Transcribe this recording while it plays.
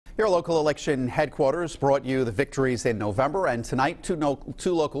Your local election headquarters brought you the victories in November, and tonight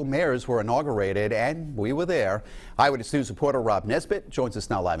two local mayors were inaugurated, and we were there. Eyewitness News reporter Rob Nesbitt joins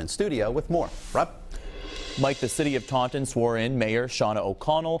us now live in studio with more. Rob? Mike, the city of Taunton swore in Mayor Shauna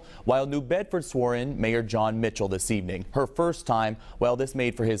O'Connell, while New Bedford swore in Mayor John Mitchell this evening. Her first time, well, this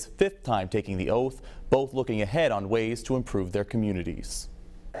made for his fifth time taking the oath, both looking ahead on ways to improve their communities.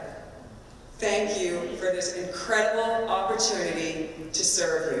 Thank you for this incredible opportunity to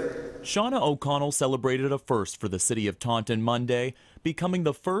serve you. Shauna O'Connell celebrated a first for the city of Taunton Monday, becoming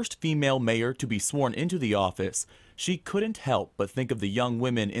the first female mayor to be sworn into the office. She couldn't help but think of the young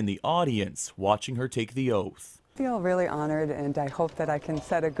women in the audience watching her take the oath. I feel really honored, and I hope that I can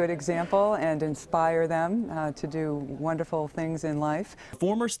set a good example and inspire them to do wonderful things in life.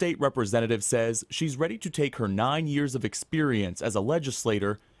 Former state representative says she's ready to take her 9 years of experience as a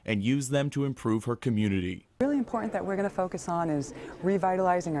legislator and use them to improve her community. Really important that we're going to focus on is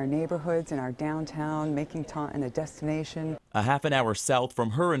revitalizing our neighborhoods and our downtown, making Taunton a destination. A half an hour south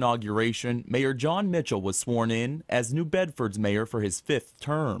from her inauguration, Mayor John Mitchell was sworn in as New Bedford's mayor for his fifth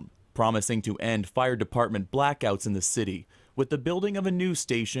term, promising to end fire department blackouts in the city with the building of a new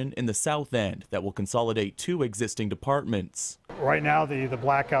station in the South End that will consolidate two existing departments. Right now, the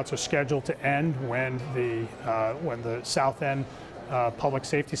blackouts are scheduled to end when the South End Public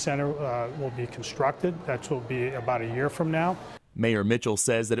Safety Center will be constructed. That will be about a year from now. Mayor Mitchell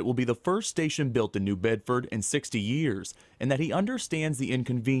says that it will be the first station built in New Bedford in 60 years, and that he understands the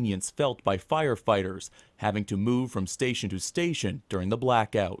inconvenience felt by firefighters having to move from station to station during the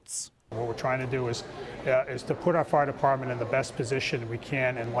blackouts. What we're trying to do is to put our fire department in the best position we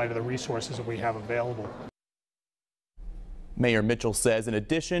can in light of the resources that we have available. Mayor Mitchell says in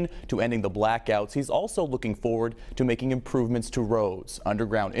addition to ending the blackouts, he's also looking forward to making improvements to roads,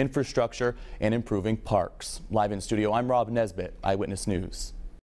 underground infrastructure, and improving parks. Live in studio, I'm Rob Nesbitt, Eyewitness News.